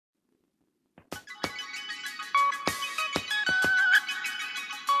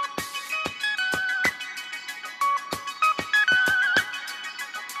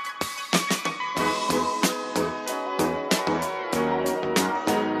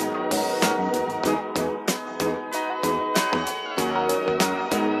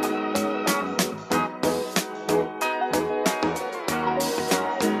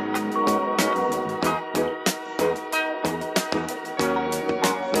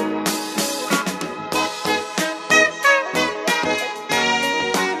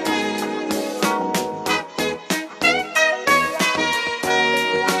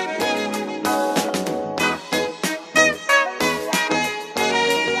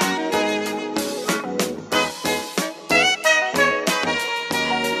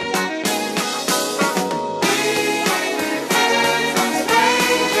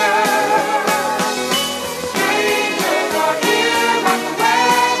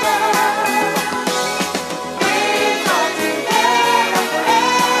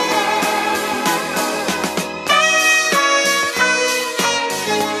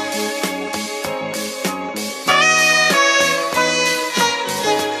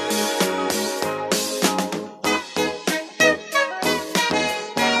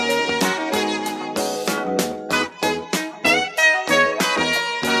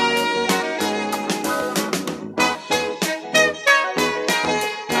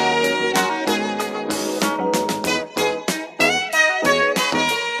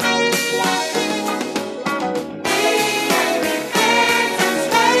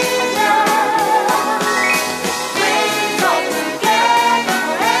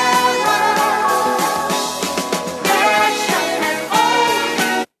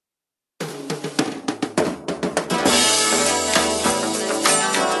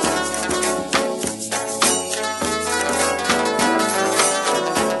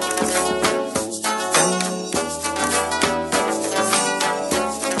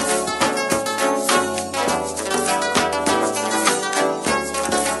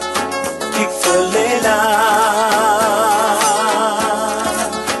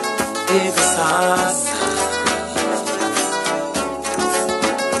más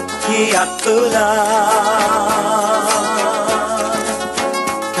y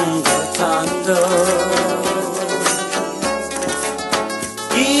gozando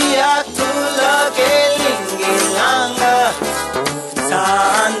y que lingilanga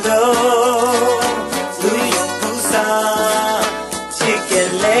gozando luikusa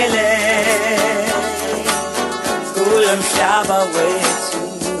chikelele kulam shaba wetu.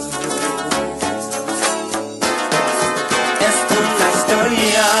 Es una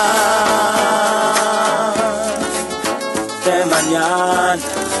historia de mañana.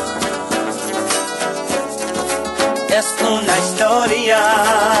 Es una historia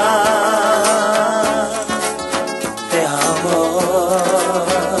de amor.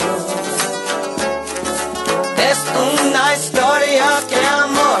 Es una historia que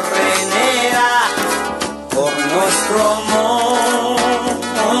amor reina por nuestro mundo.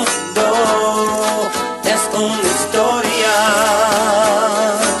 Es una historia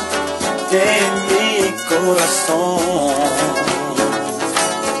de mi corazón.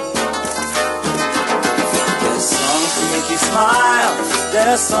 Smile, there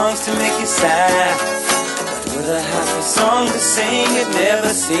are songs to make you sad, but with a happy song to sing, it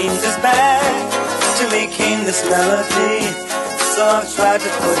never seems as bad. To me came this melody, so I've tried to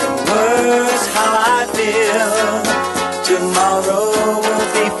put in words how I feel. Tomorrow will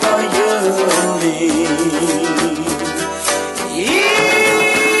be for you and me. Yeah,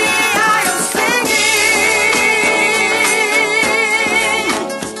 I am singing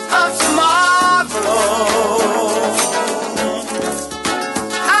of tomorrow.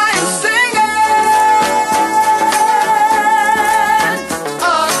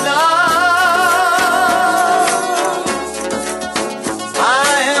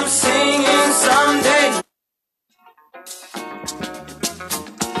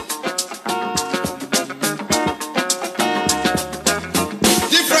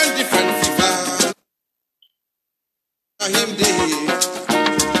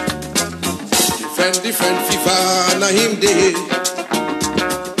 Different fever na him day.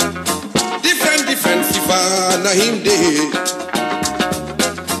 Different fever na him day.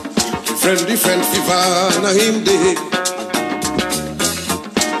 Different fever na him day.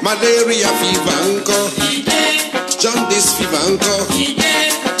 Malaria fever anko, jaundice fever anko,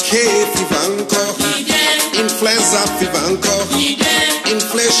 hay fever anko, influenza fever anko,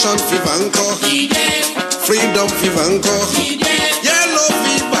 inflation fever anko, freedom fever anko, yellow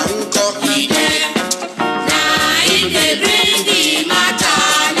fever anko.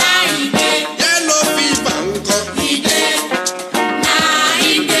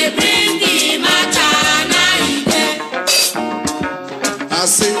 I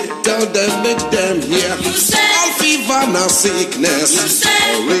say, tell them, make them hear. All fever now sickness,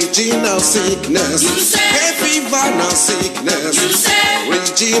 original sickness. Hay fever now sickness,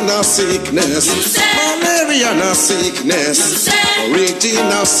 original sickness. Malaria now sickness,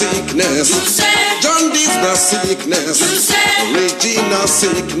 original sickness. Jaundice now sickness, original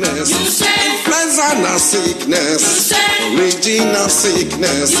sickness. Influenza now sickness, original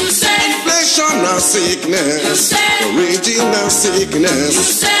sickness. Inflation now sickness, original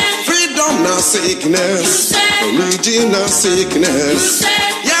sickness. Freedom now sickness, original sickness.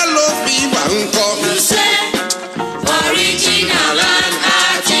 Yellow fever anko, original and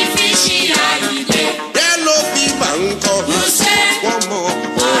artificial. Yellow fever anko, one more.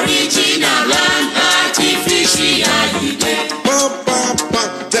 Original and artificial. Papa,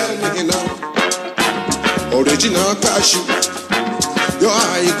 tell me now. Original cashew, your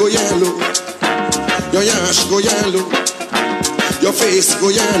eye go yellow, your yash go yellow. Your face go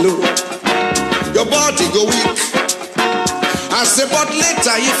yellow, your body go weak. I say, but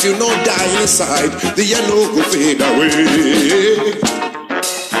later if you no die inside, the yellow go fade away.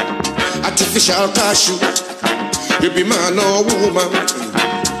 Artificial cashew, you be man or woman.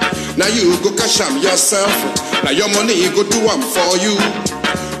 Now you go cash am yourself. Now your money go do am for you.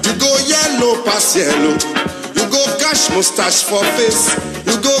 You go yellow pass yellow. You go cash mustache for face.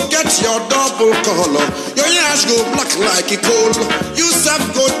 You go get your double color. Your yash go black like a coal. You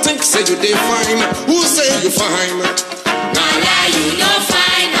self go think say you dey fine. Who say you fine? Now you no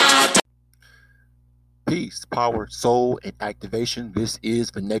fine out. Peace, power, soul, and activation. This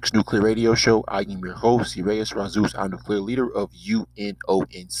is the Next Nuclear Radio Show. I am your host, 1'S Razus, I'm nuclear leader of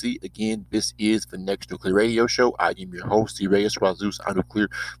UNONC. Again, this is the Next Nuclear Radio Show. I am your host, 1'S Razus, I'm nuclear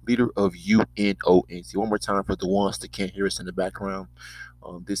leader of UNONC. One more time for the ones that can't hear us in the background.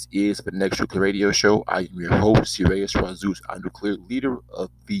 This is the Next Nuclear Radio Show. I am your host, Sirius Razus, a nuclear leader of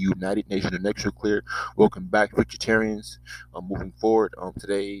the United Nations of Next Nuclear. Welcome back, vegetarians. Moving forward,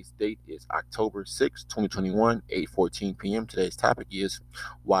 today's date is October 6, 2021, 8:14 p.m. Today's topic is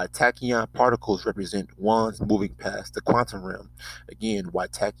why tachyon particles represent ones moving past the quantum realm. Again, why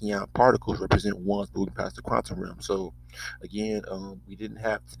tachyon particles represent ones moving past the quantum realm. So, again, we didn't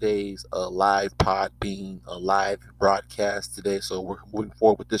have today's live pod being a live broadcast today, so we're moving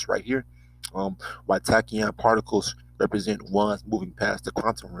forward with this right here. Why tachyon particles represent ones moving past the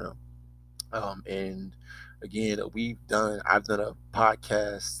quantum realm. And again, I've done a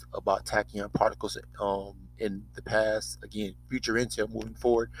podcast about tachyon particles in the past. Again, future intel moving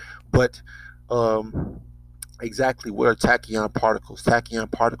forward, but exactly what are tachyon particles? Tachyon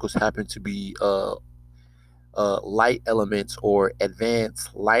particles happen to be light elements or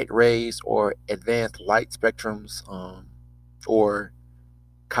advanced light rays or advanced light spectrums, or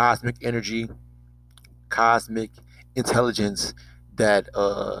cosmic energy, cosmic intelligence that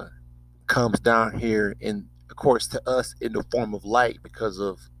comes down here, in of course, to us in the form of light because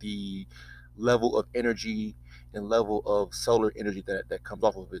of the level of energy and level of solar energy that comes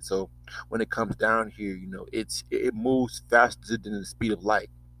off of it. So when it comes down here, it moves faster than the speed of light.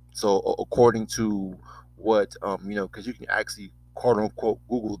 So according to what because you can actually quote unquote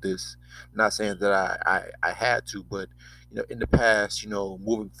Google this. Not saying that I had to, but in the past,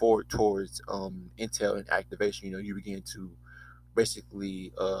 moving forward towards intel and activation, you begin to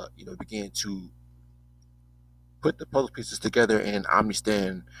basically begin to put the puzzle pieces together and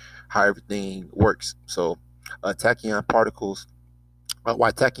understand how everything works. So tachyon particles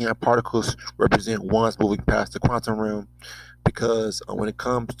why tachyon particles represent ones moving past the quantum realm, because when it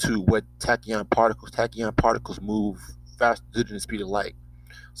comes to what tachyon particles move faster than the speed of light.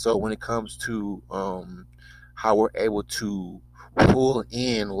 So when it comes to how we're able to pull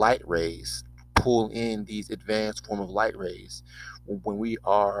in light rays, pull in these advanced form of light rays, when we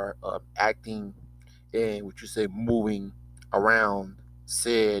are acting and what you say moving around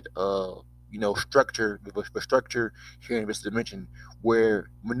said structure, the structure here in this dimension, we're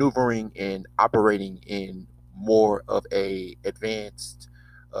maneuvering and operating in more of a advanced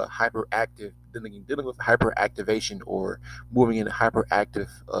hyperactive, dealing with hyperactivation or moving in a hyperactive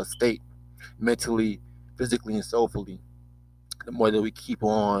state, mentally, physically, and soulfully. The more that we keep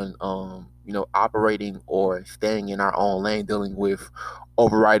on operating or staying in our own lane, dealing with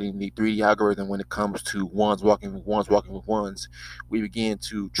overriding the 3D algorithm when it comes to ones walking with ones, we begin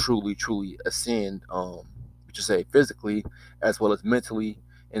to truly ascend, which you say physically as well as mentally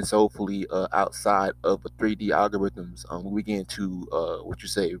and soulfully, outside of the 3D algorithms. We begin to what you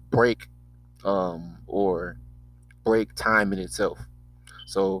say break, or break time in itself.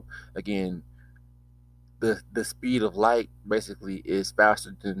 So again, the speed of light basically is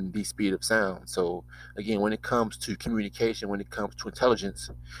faster than the speed of sound. So again, when it comes to communication, when it comes to intelligence,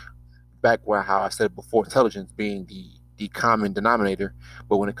 back where how I said before, intelligence being the common denominator,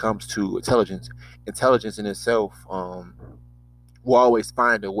 but when it comes to intelligence in itself, will always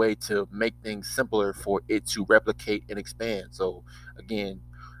find a way to make things simpler for it to replicate and expand. So again,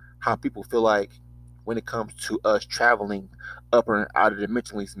 how people feel like when it comes to us traveling up and out of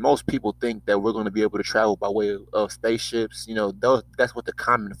dimensionally, most people think that we're going to be able to travel by way of spaceships. That's what the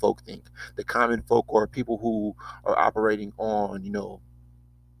common folk think. The common folk are people who are operating on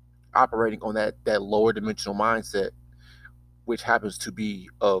that lower dimensional mindset, which happens to be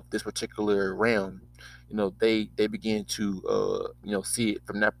of this particular realm. They begin to see it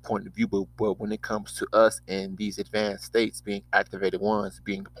from that point of view. But when it comes to us and these advanced states being activated ones,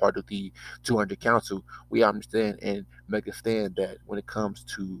 being a part of the 200 Council, we understand and make a stand that when it comes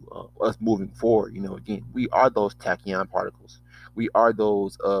to us moving forward, again, we are those tachyon particles. We are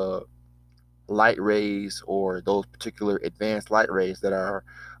those light rays, or those particular advanced light rays that are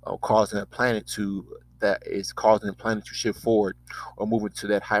causing a planet to that is causing the planet to shift forward or move into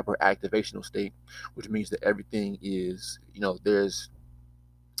that hyperactivational state, which means that everything is, there's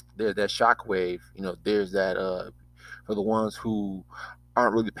that shock wave, there's that for the ones who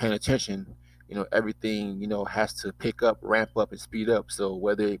aren't really paying attention, everything, has to pick up, ramp up, and speed up. So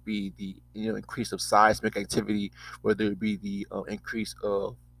whether it be the, increase of seismic activity, whether it be the increase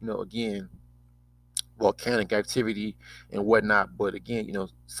of, again, volcanic activity and whatnot. But again,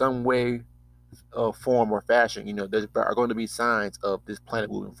 some way, form, or fashion, there are going to be signs of this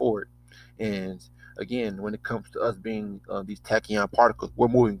planet moving forward. And again, when it comes to us being these tachyon particles, we're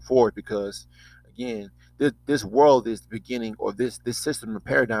moving forward because, again, this world is beginning, or this system and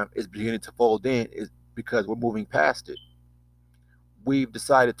paradigm is beginning to fold in, is because we're moving past it. We've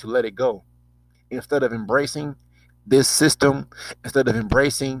decided to let it go instead of embracing this system, instead of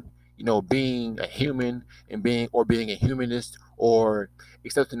embracing, being a human and being a humanist, or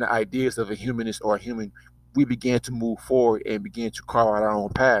accepting the ideas of a humanist or a human, we began to move forward and begin to carve out our own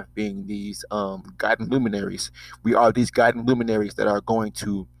path, being these guiding luminaries. We are these guiding luminaries that are going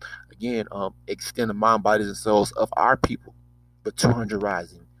to, again, extend the mind, bodies, and souls of our people, the 200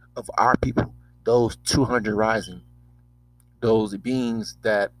 rising of our people, those 200 rising, those beings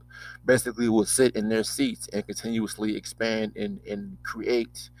that basically will sit in their seats and continuously expand and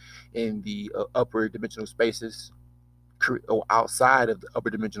create in the upper dimensional spaces, or outside of the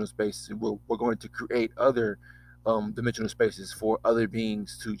upper dimensional spaces. And we're going to create other dimensional spaces for other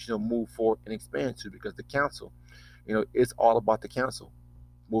beings to move forward and expand to, because the council, it's all about the council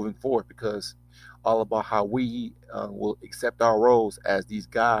moving forward, because all about how we will accept our roles as these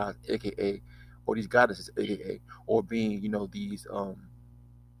gods, aka, or these goddesses, aka, or being, these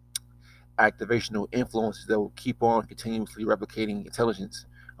activational influences that will keep on continuously replicating intelligence,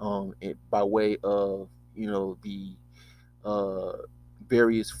 by way of, the uh,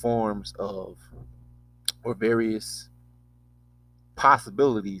 various forms of, or various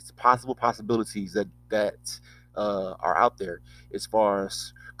possible possibilities that are out there, as far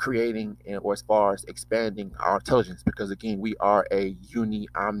as creating or as far as expanding our intelligence. Because again, we are a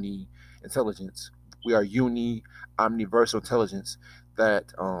omni intelligence. We are omniversal intelligence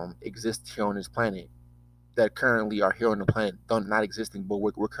that exists here on this planet, that currently are here on the planet, not existing, but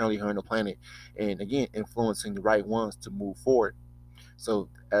we're currently here on the planet, and again, influencing the right ones to move forward. So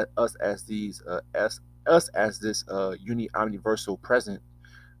us as these us as this omniversal present,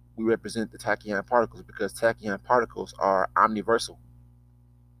 we represent the tachyon particles, because tachyon particles are omniversal.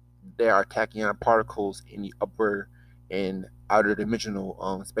 There are tachyon particles in the upper and outer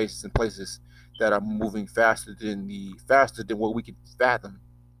dimensional spaces and places that are moving faster than what we can fathom,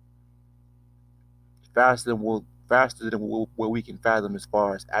 faster than what we can fathom, as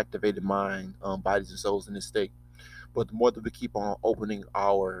far as activated mind, bodies, and souls in this state. But the more that we keep on opening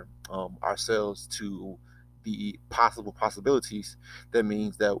ourselves to the possible possibilities, that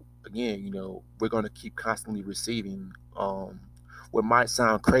means that, again, we're going to keep constantly receiving, what might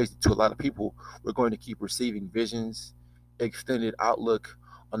sound crazy to a lot of people. We're going to keep receiving visions, extended outlook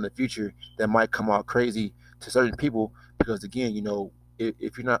on the future, that might come out crazy to certain people, because again,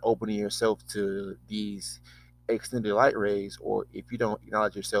 if you're not opening yourself to these extended light rays, or if you don't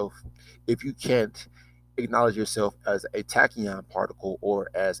acknowledge yourself, if you can't acknowledge yourself as a tachyon particle, or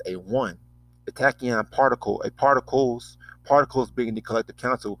as a one. A tachyon particle, particles being the collective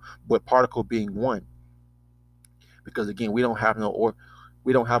council, but particle being one. Because again, we don't have an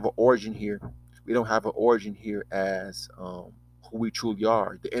origin here. We don't have an origin here as who we truly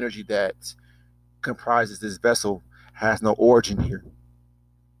are. The energy that comprises this vessel has no origin here.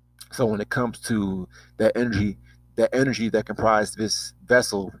 So when it comes to that energy that comprises this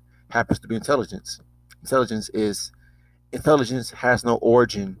vessel happens to be intelligence. Intelligence has no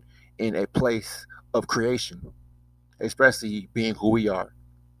origin in a place of creation, especially being who we are,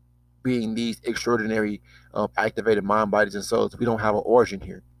 being these extraordinary activated mind, bodies, and souls. We don't have an origin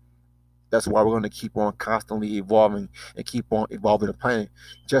here. That's why we're going to keep on constantly evolving and keep on evolving the planet,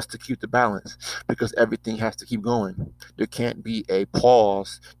 just to keep the balance, because everything has to keep going. There can't be a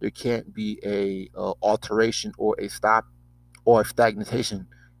pause. There can't be a alteration, or a stop, or a stagnation,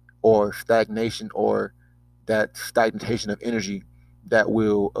 or that stagnation of energy that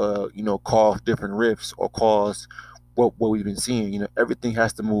will, cause different rifts, or cause what we've been seeing. Everything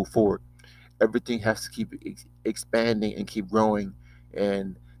has to move forward. Everything has to keep expanding and keep growing,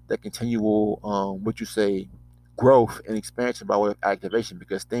 and that continual, growth and expansion by way of activation,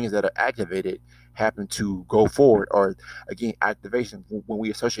 because things that are activated happen to go forward. Or again, activation, when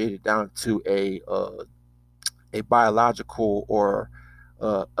we associate it down to a biological, or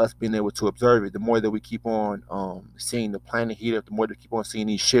us being able to observe it, the more that we keep on seeing the planet heat up, the more that we keep on seeing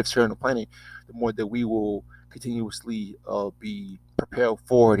these shifts here on the planet, the more that we will continuously be propelled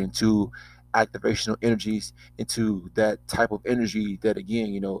forward into activational energies, into that type of energy that,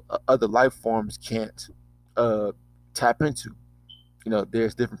 again, other life forms can't tap into.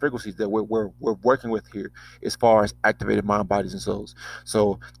 There's different frequencies that we're working with here, as far as activated mind, bodies, and souls.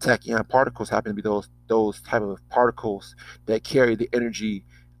 So tachyon particles happen to be those type of particles that carry the energy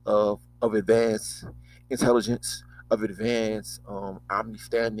of advanced intelligence, of advanced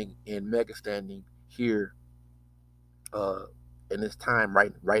omni-standing and mega standing here, in this time,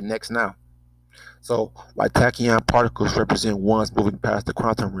 right next now. So while tachyon particles represent ones moving past the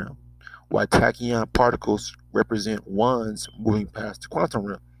quantum realm, while tachyon particles represent ones moving past the quantum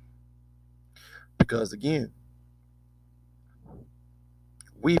realm. Because again,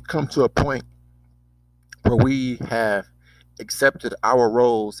 we've come to a point where we have accepted our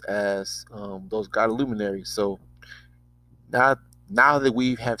roles as those God luminaries. So now, now that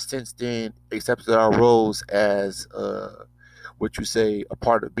we have since then accepted our roles as what you say a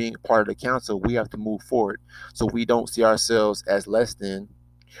part of being a part of the council, we have to move forward. So we don't see ourselves as less than.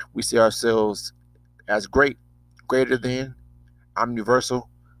 We see ourselves as greater than, omniversal,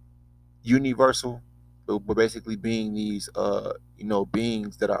 universal. We're basically being these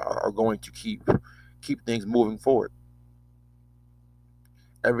beings that are going to keep things moving forward.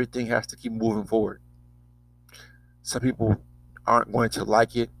 Everything has to keep moving forward. Some people aren't going to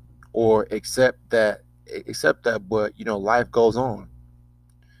like it or accept that, but life goes on.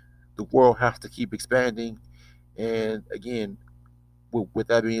 The world has to keep expanding. And again, with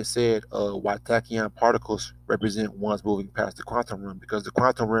that being said, why tachyon particles represent ones moving past the quantum realm, because the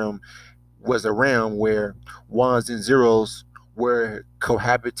quantum realm was a realm where ones and zeros were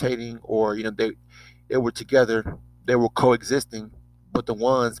cohabitating, or they were together, they were coexisting, but the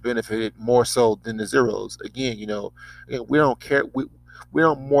ones benefited more so than the zeros. Again, again, we don't care. We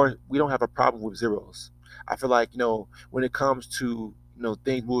don't have a problem with zeros. I feel like when it comes to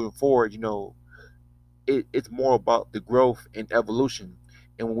things moving forward, it's more about the growth and evolution.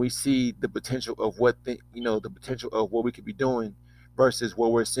 And when we see the potential of the potential of what we could be doing versus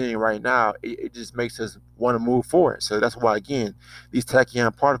what we're seeing right now, it just makes us want to move forward. So that's why, again, these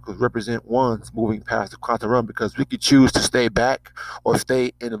tachyon particles represent ones moving past the quantum realm, because we could choose to stay back or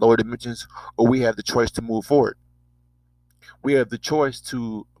stay in the lower dimensions, or we have the choice to move forward. We have the choice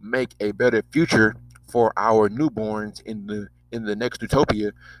to make a better future for our newborns in the next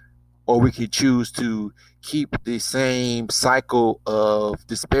utopia, or we could choose to keep the same cycle of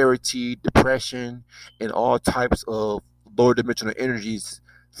disparity, depression, and all types of lower dimensional energies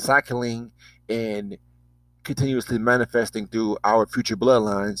cycling and continuously manifesting through our future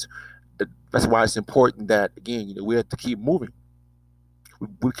bloodlines. That's why it's important that, again, we have to keep moving.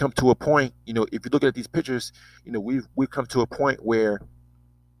 We come to a point, if you look at these pictures, we've come to a point where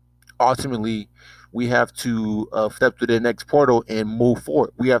ultimately we have to step to the next portal and move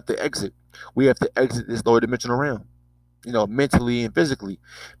forward. We have to exit. We have to exit this lower dimensional realm, mentally and physically,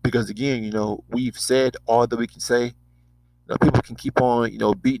 because again, we've said all that we can say. People can keep on,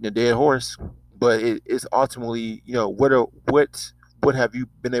 beating a dead horse, but it's ultimately, what have you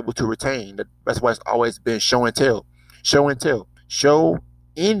been able to retain? That's why it's always been show and tell, show and tell, show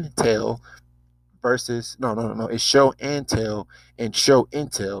and tell versus no. It's show and tell and show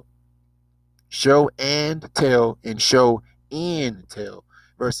intel, show and tell and show and tell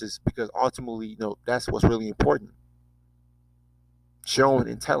versus, because ultimately, that's what's really important. Showing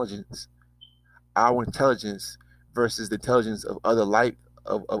intelligence, our intelligence versus the intelligence of other light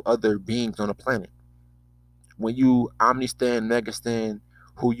of other beings on the planet. When you omnistand, megastan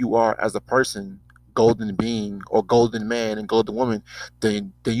who you are as a person, golden being or golden man and golden woman,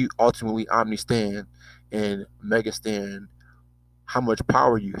 then you ultimately omnistand and megastan how much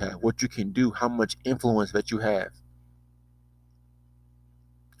power you have, what you can do, how much influence that you have.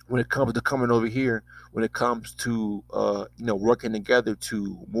 When it comes to coming over here, when it comes to working together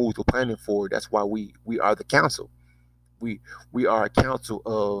to move the planet forward, that's why we are the council. We are a council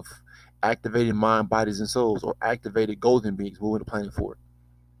of activated mind, bodies, and souls, or activated golden beings moving the planet forward.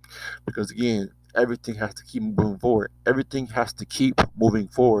 Because again, everything has to keep moving forward. Everything has to keep moving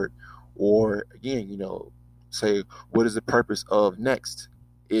forward. Or again, say, what is the purpose of next?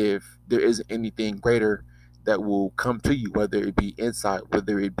 If there isn't anything greater that will come to you, whether it be insight,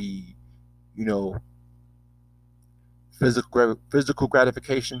 whether it be, physical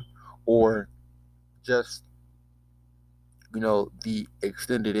gratification, or just, the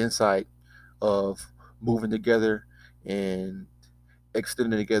extended insight of moving together and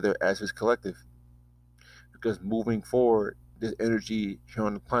extending together as this collective. Because moving forward, this energy here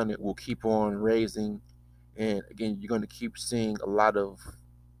on the planet will keep on raising, and again, you're going to keep seeing a lot of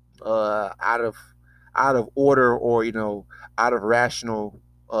out of order, or out of rational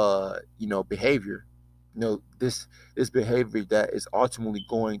behavior. This behavior that is ultimately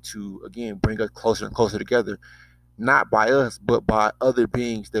going to, again, bring us closer and closer together, not by us, but by other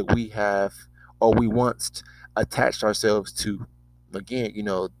beings that we have or we once attached ourselves to. Again,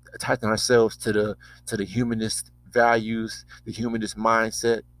 attaching ourselves to the humanist values, the humanist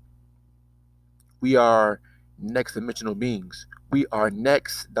mindset. We are next dimensional beings. We are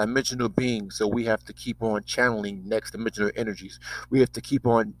next dimensional beings, so we have to keep on channeling next dimensional energies. We have to keep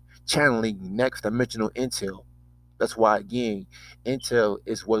on channeling next dimensional intel. That's why, again, intel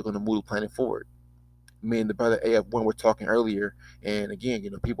is what's going to move the planet forward. Me and the brother AF1 were talking earlier, and again,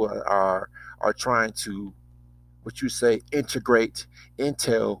 people are trying to, what you say, integrate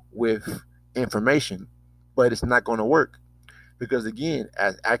intel with information. but it's not going to work because, again,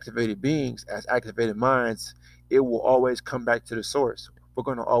 as activated beings, as activated minds, it will always come back to the source. We're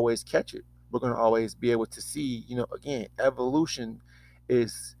going to always catch it. We're going to always be able to see, again, evolution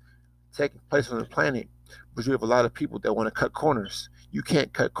is taking place on the planet, but you have a lot of people that want to cut corners. You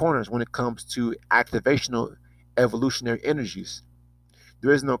can't cut corners when it comes to activational evolutionary energies.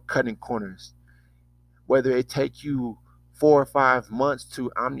 There is no cutting corners. Whether it take you 4 or 5 months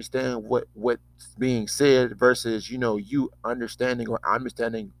to understand what's being said versus you understanding or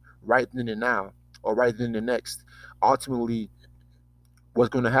understanding right then and now or right then and next. Ultimately, what's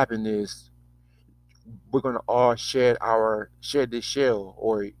going to happen is we're going to all share this shell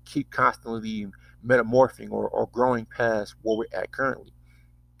or keep constantly metamorphing or growing past where we're at currently.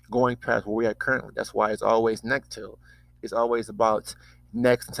 Going past where we're at currently. That's why it's always next till. It's always about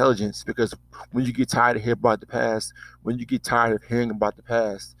next intelligence because when you get tired of hearing about the past, when you get tired of hearing about the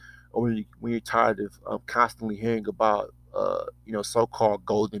past, or when you're tired of constantly hearing about so-called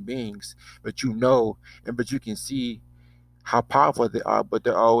golden beings, but you can see how powerful they are, but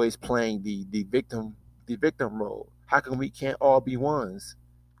they're always playing the victim role. How come we can't all be ones?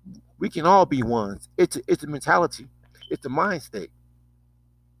 We can all be ones. It's a mentality. It's a mind state.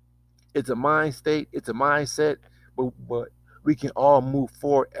 It's a mind state. It's a mindset. But we can all move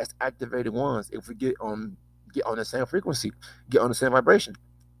forward as activated ones if we get on the same frequency, get on the same vibration.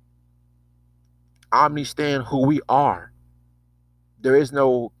 Understand who we are. There is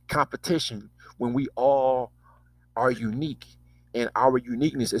no competition when we all are unique, and our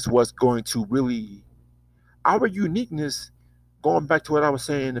uniqueness is what's going to really our uniqueness. Going back to what I was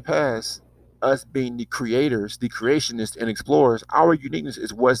saying in the past, us being the creators, the creationists, and explorers, our uniqueness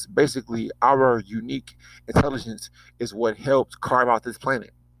is what's basically our unique intelligence is what helps carve out this planet.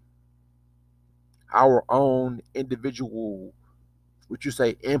 Our own individual, what you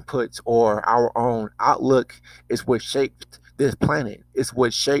say, inputs or our own outlook is what shaped this planet. It's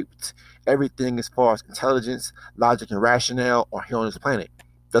what shaped everything as far as intelligence, logic, and rationale on here on this planet.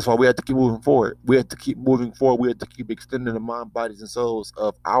 That's why we have to keep moving forward. We have to keep moving forward. We have to keep extending the mind, bodies, and souls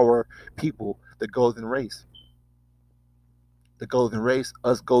of our people, the golden race. The golden race,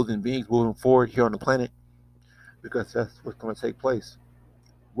 us golden beings moving forward here on the planet, because that's what's going to take place.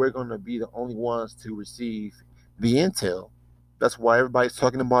 We're going to be the only ones to receive the intel. That's why everybody's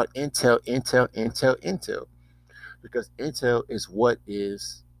talking about intel, intel, intel, intel. Because intel is what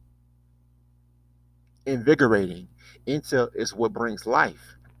is invigorating. Intel is what brings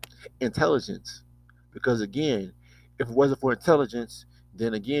life, intelligence. Because again, if it wasn't for intelligence,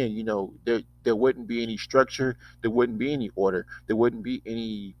 then again, there wouldn't be any structure, there wouldn't be any order, there wouldn't be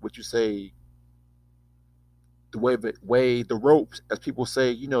any what you say the way the ropes, as people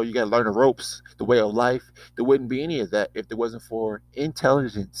say, you got to learn the ropes, the way of life. There wouldn't be any of that if there wasn't for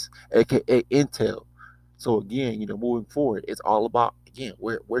intelligence, aka intel. So again, moving forward, it's all about, again,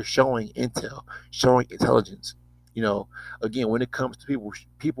 we're showing intel, showing intelligence. You know, again, when it comes to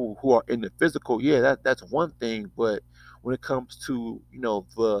people who are in the physical, yeah, that's one thing. But when it comes to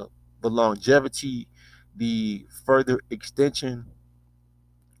the longevity, the further extension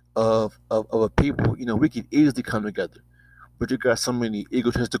of a people, we can easily come together. But you got so many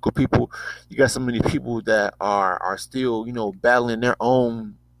egotistical people. You got so many people that are still, battling their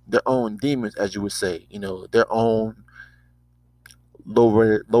own demons, as you would say, their own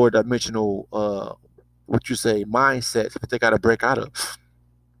lower dimensional what you say mindsets that they got to break out of.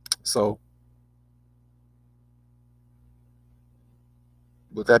 So,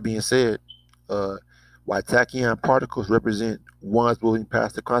 with that being said, uh, why tachyon particles represent ones moving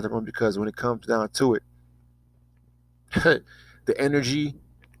past the quantum realm, because when it comes down to it, the energy,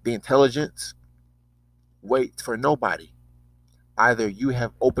 the intelligence waits for nobody. Either you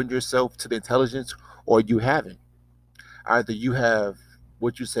have opened yourself to the intelligence or you haven't. Either you have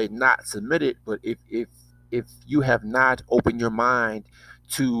what you say not submitted, but if you have not opened your mind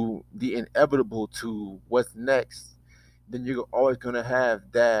to the inevitable, to what's next, then you're always going to have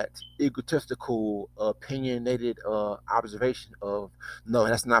that egotistical, opinionated observation of, no,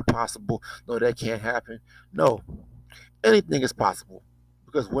 that's not possible. No, that can't happen. No, anything is possible,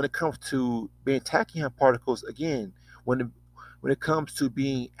 because when it comes to being tachyon particles, again, when it comes to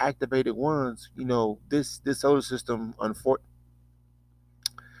being activated ones, this solar system,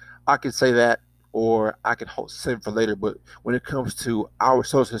 I could say that, or I could save it for later. But when it comes to our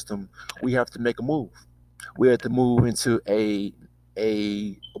solar system, we have to make a move. We have to move into a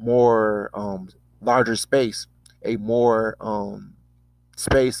more larger space, a more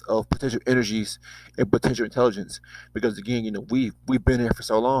space of potential energies and potential intelligence. Because again, we've been here for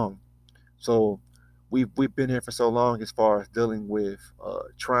so long. So we've been here for so long as far as dealing with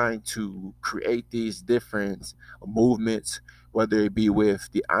trying to create these different movements, whether it be with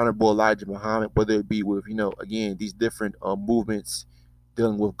the Honorable Elijah Muhammad, whether it be with again these different movements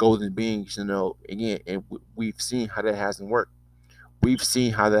dealing with golden beings, again, and we've seen how that hasn't worked. We've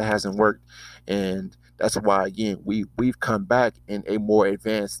seen how that hasn't worked, and that's why again we've come back in a more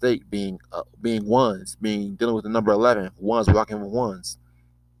advanced state, being ones, being dealing with the number 11, ones walking with ones.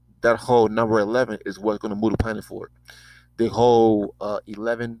 That whole number 11 is what's going to move the planet forward. The whole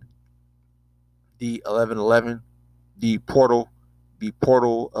 11, the 1111, the portal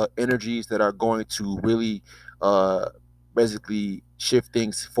energies that are going to really basically shift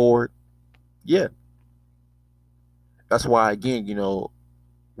things forward. Yeah, that's why again,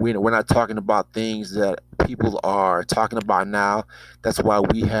 we're not talking about things that people are talking about now. That's why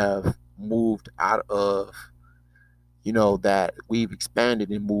we have moved out of that we've expanded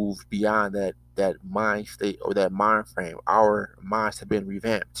and moved beyond that mind state or that mind frame. Our minds have been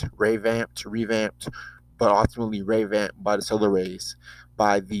revamped, but ultimately revamped by the solar rays,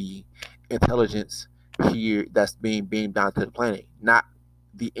 by the intelligence here that's being beamed down to the planet, not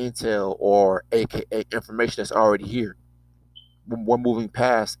the intel or aka information that's already here. We're moving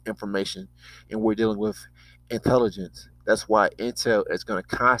past information and we're dealing with intelligence. That's why intel is going to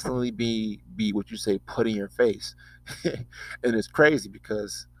constantly be what you say put in your face. And it's crazy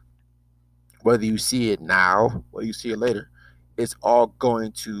because whether you see it now or you see it later, it's all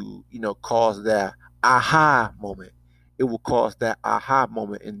going to cause that aha moment. It will cause that aha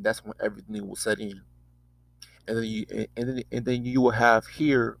moment, and that's when everything will set in. And then you will have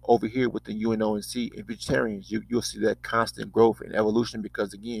over here with the UNONC and vegetarians, you'll see that constant growth and evolution,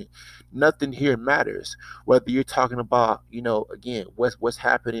 because again, nothing here matters. Whether you're talking about again what's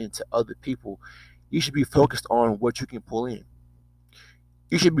happening to other people, you should be focused on what you can pull in.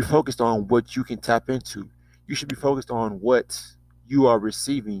 You should be focused on what you can tap into. You should be focused on what you are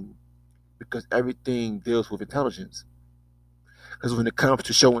receiving, because everything deals with intelligence. Because when it comes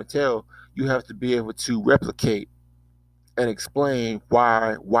to show and tell, you have to be able to replicate and explain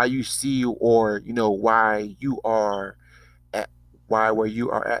why you see, or why you are at where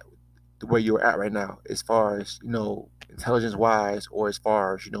you are at where you're at right now, as far as intelligence wise, or as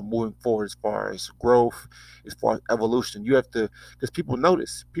far as moving forward, as far as growth, as far as evolution. You have to, because people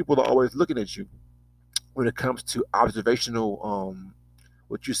notice, people are always looking at you when it comes to observational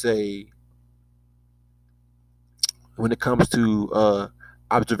what you say when it comes to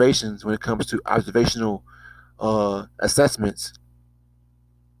observations, when it comes to observational assessments.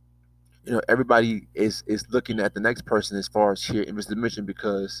 Everybody is looking at the next person as far as here in this dimension,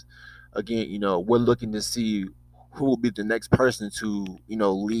 because again, we're looking to see who will be the next person to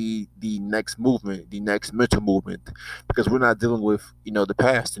lead the next movement, the next mental movement, because we're not dealing with the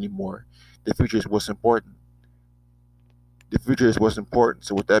past anymore. The future is what's important. The future is what's important.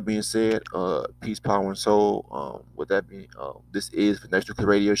 So with that being said, peace, power, and soul. With that being, this is the Next Nuclear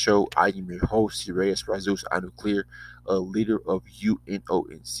Radio Show. I am your host, Sirius Razus Anuclear, a leader of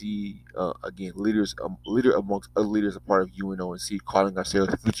UNONC. Again, leader amongst other leaders, a part of UNONC, calling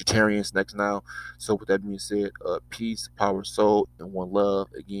ourselves Futuritarians next now. So with that being said, peace, power, soul, and one love.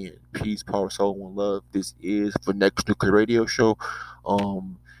 Again, peace, power, soul, one love. This is the Next Nuclear Radio Show.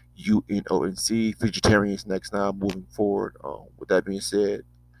 UNONC, vegetarians next now, moving forward. With that being said,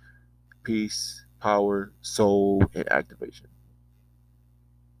 peace, power, soul, and activation.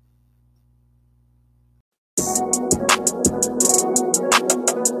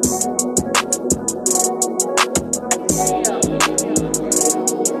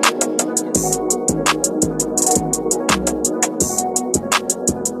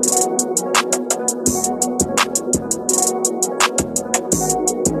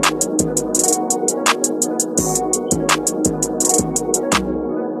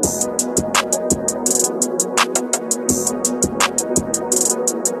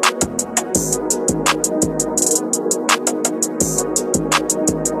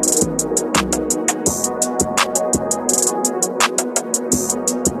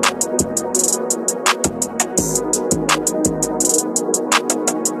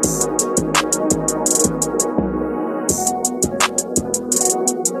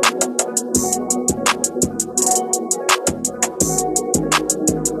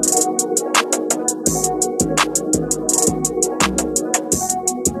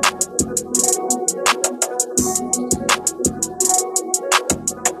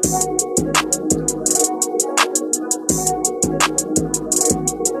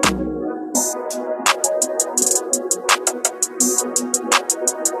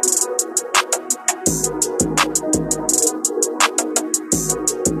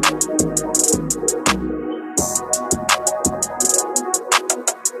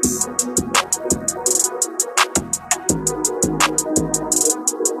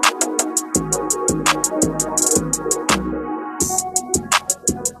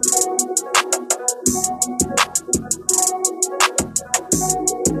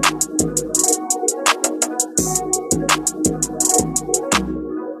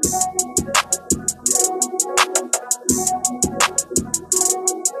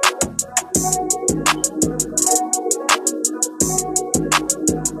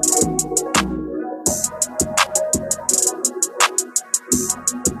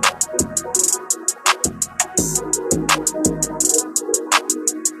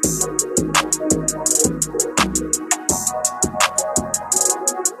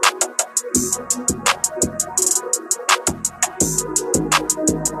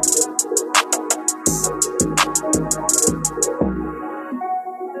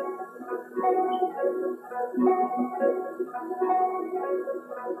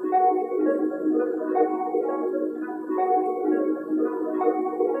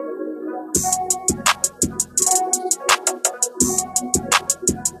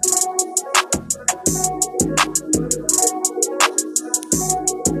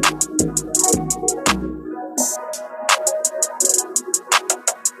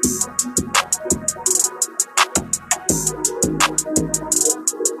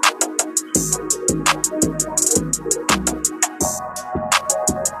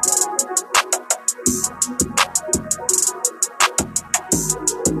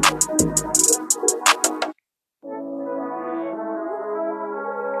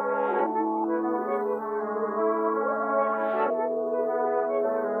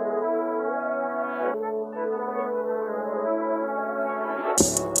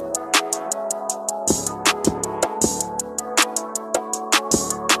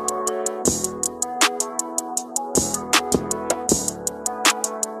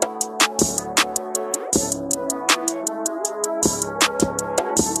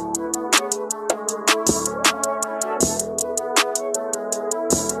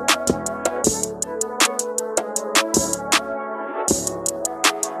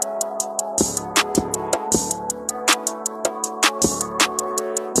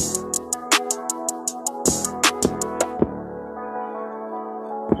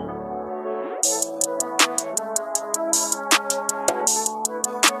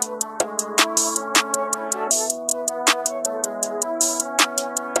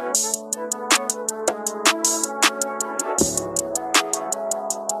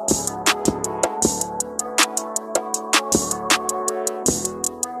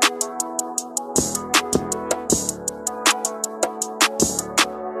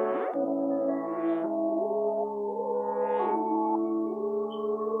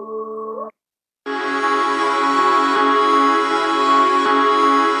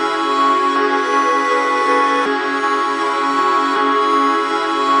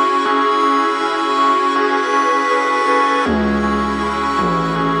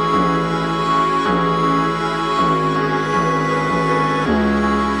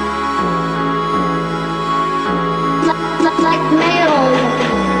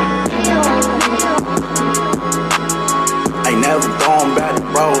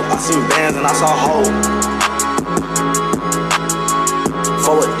 seen bands and I saw hope.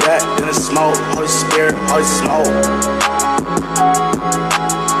 Forward that, then it's smoke. Holy Spirit, holy smoke.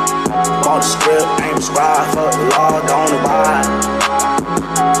 Bought the script, ain't prescribed. Fuck the law, don't abide.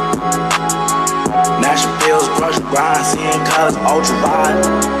 National pills, crush the grind. Seeing colors, ultra wide.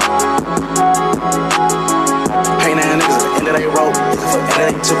 Pain that niggas at the end of their rope. For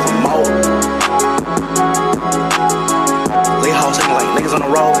anything to promote. Lay hoes hanging like niggas on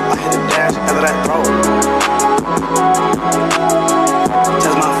the road. I hit the dash after that throat.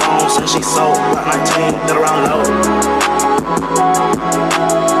 Test my phone since she sold. Block 19, dead around low.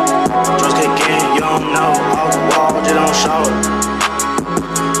 Drugs kick in, you don't know. Off the wall, you don't show it.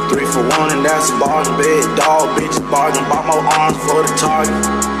 3 for 1 and that's a bargain. Big dog, bitches bargain. Bought more arms for the target.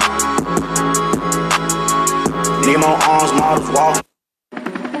 Need more arms, models walking.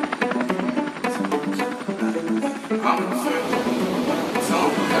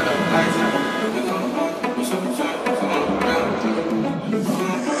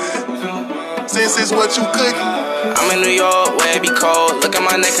 This is what you cooking. I'm in New York, where it be cold. Look at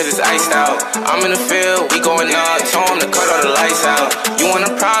my neck cause it's iced out. I'm in the field, we going up. Told him to cut all the lights out. You want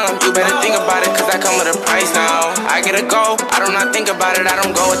a problem, you better think about it cause I come with a price now. I get a go, I do not think about it, I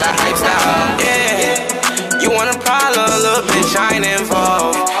don't go with that hype style. Yeah, you want a problem, little bitch, I ain't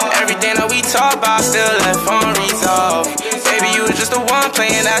involved. Everything that we talk about still left unresolved. Baby, you was just the one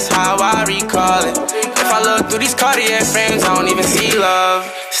playing, that's how I recall it. If I look through these Cartier frames, I don't even see love.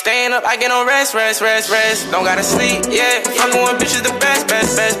 Staying up, I get no rest. Don't gotta sleep, yeah. Fucking with bitches the best.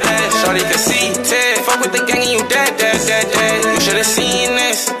 Shorty can see, Ted. Fuck with the gang and you dead. You should've seen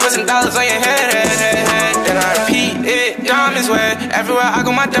this. Put some dollars on your head. Then I repeat it. Diamonds wet. Everywhere I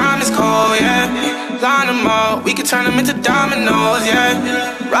go, my diamonds cold, yeah. Line them up, we can turn them into dominoes,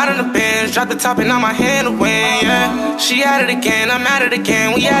 yeah. Ride on the bench, drop the top and now my hand to win, yeah. She at it again, I'm at it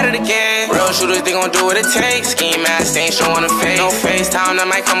again, we at it again. Real shooters, they gon' do what it takes. Ski mask, they ain't showing a face. No FaceTime, that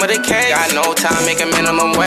might come with a case. Got no time, make a minimum wage.